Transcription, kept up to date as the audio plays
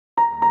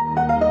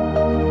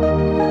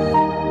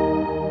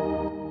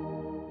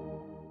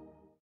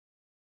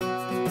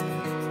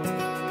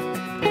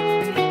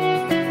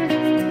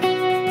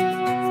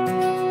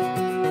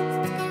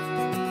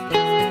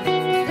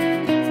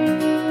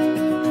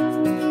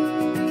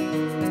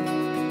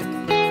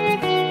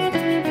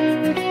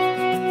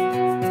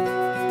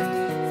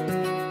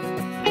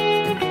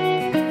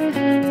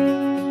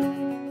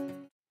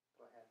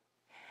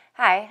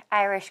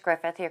Trish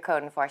Griffith, your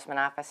Code Enforcement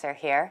Officer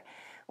here.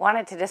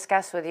 Wanted to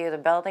discuss with you the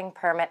building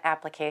permit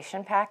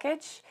application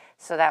package,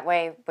 so that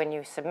way when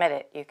you submit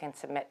it, you can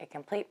submit a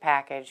complete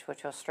package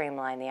which will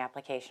streamline the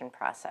application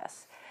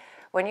process.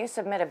 When you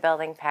submit a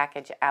building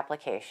package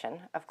application,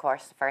 of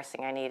course, the first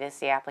thing I need is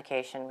the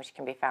application, which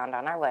can be found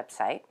on our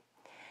website.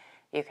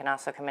 You can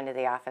also come into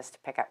the office to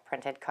pick up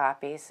printed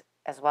copies,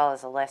 as well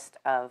as a list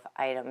of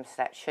items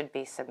that should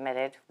be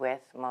submitted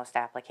with most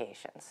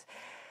applications.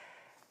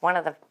 One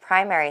of the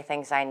primary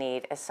things I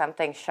need is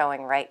something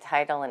showing right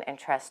title and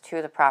interest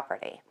to the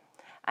property.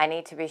 I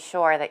need to be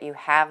sure that you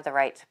have the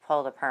right to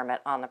pull the permit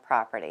on the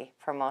property.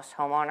 For most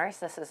homeowners,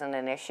 this isn't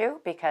an issue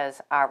because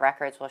our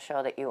records will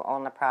show that you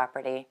own the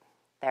property,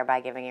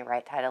 thereby giving you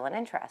right title and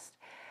interest.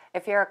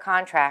 If you're a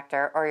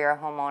contractor or you're a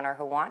homeowner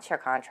who wants your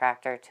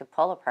contractor to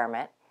pull a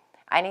permit,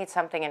 I need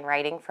something in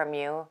writing from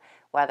you,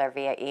 whether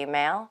via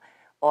email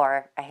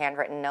or a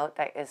handwritten note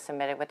that is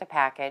submitted with the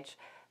package,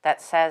 that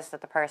says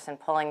that the person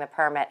pulling the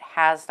permit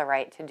has the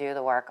right to do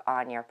the work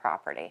on your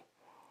property.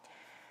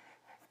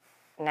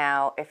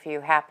 Now, if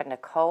you happen to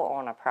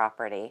co-own a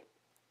property,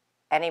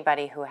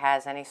 anybody who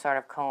has any sort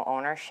of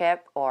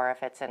co-ownership, or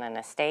if it's in an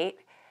estate,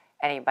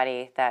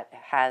 anybody that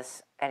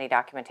has any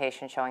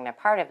documentation showing they're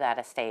part of that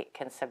estate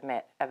can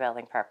submit a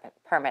building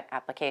permit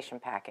application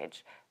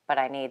package, but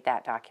I need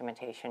that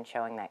documentation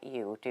showing that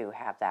you do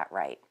have that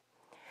right.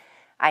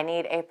 I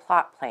need a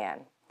plot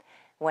plan.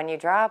 When you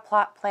draw a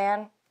plot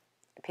plan,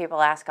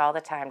 people ask all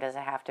the time, does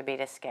it have to be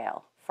to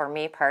scale? For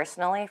me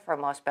personally, for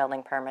most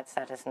building permits,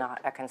 that is not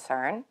a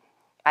concern.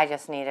 I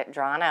just need it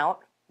drawn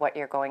out, what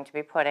you're going to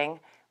be putting,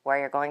 where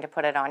you're going to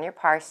put it on your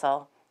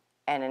parcel,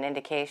 and an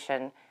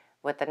indication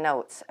with the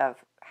notes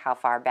of how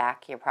far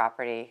back your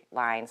property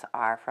lines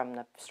are from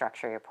the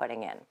structure you're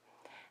putting in.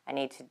 I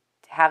need to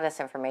have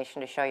this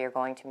information to show you're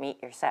going to meet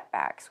your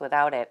setbacks.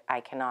 Without it, I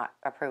cannot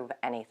approve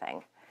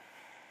anything.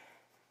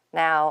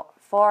 Now,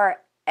 for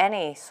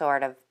any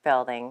sort of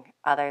building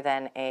other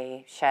than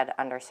a shed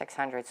under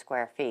 600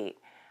 square feet,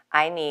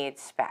 I need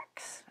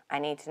specs. I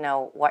need to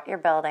know what you're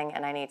building,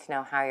 and I need to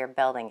know how you're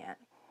building it.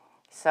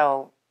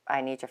 So I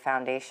need your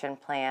foundation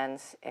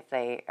plans if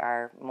they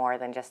are more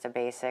than just a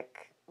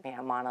basic,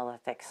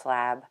 monolithic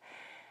slab.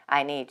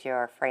 I need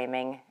your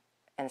framing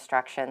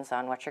instructions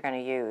on what you're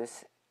going to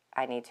use.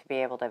 I need to be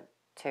able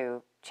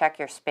to check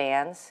your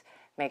spans,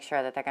 make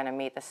sure that they're going to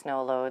meet the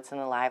snow loads and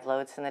the live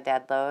loads and the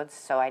dead loads.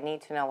 So I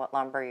need to know what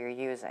lumber you're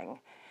using.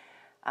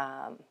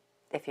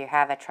 If you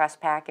have a truss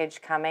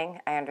package coming,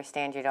 I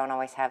understand you don't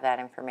always have that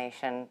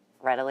information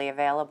readily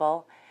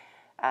available.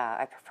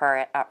 I prefer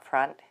it up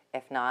front.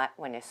 If not,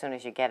 as soon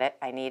as you get it,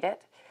 I need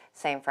it.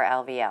 Same for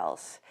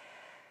LVLs.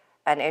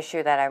 An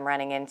issue that I'm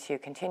running into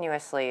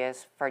continuously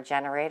is for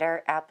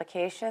generator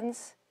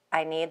applications.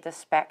 I need the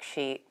spec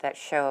sheet that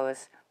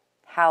shows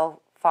how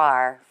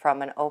far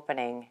from an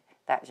opening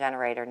that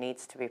generator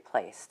needs to be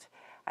placed.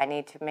 I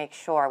need to make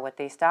sure with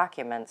these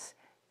documents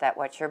that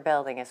what you're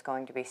building is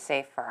going to be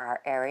safe for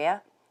our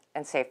area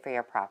and safe for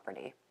your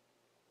property.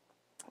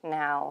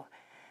 Now,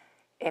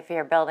 if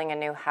you're building a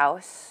new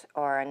house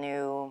or a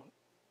new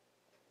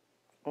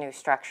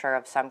structure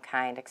of some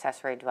kind,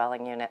 accessory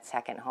dwelling unit,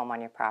 second home on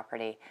your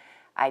property,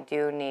 I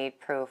do need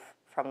proof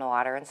from the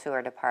Water and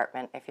Sewer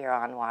Department, if you're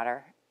on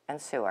water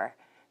and sewer,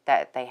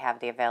 that they have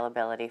the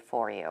availability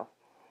for you.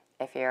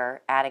 If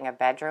you're adding a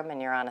bedroom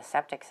and you're on a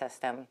septic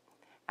system,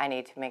 I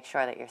need to make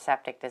sure that your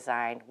septic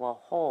design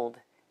will hold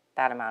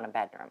that amount of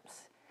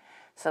bedrooms.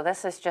 So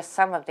this is just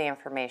some of the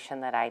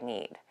information that I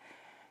need.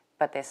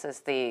 But this is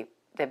the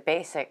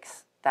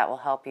basics that will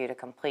help you to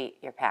complete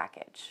your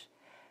package.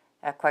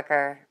 A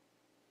quicker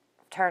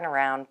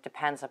turnaround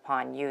depends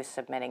upon you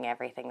submitting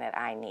everything that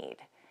I need.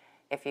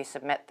 If you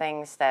submit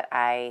things that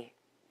I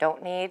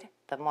don't need,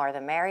 the more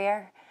the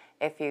merrier.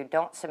 If you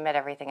don't submit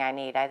everything I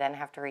need, I then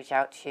have to reach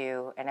out to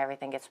you and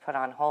everything gets put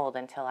on hold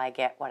until I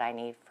get what I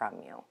need from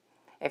you.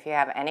 If you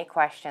have any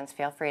questions,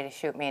 feel free to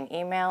shoot me an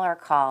email or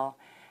call,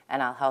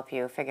 and I'll help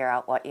you figure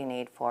out what you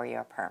need for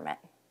your permit.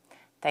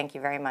 Thank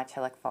you very much.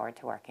 I look forward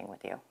to working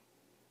with you.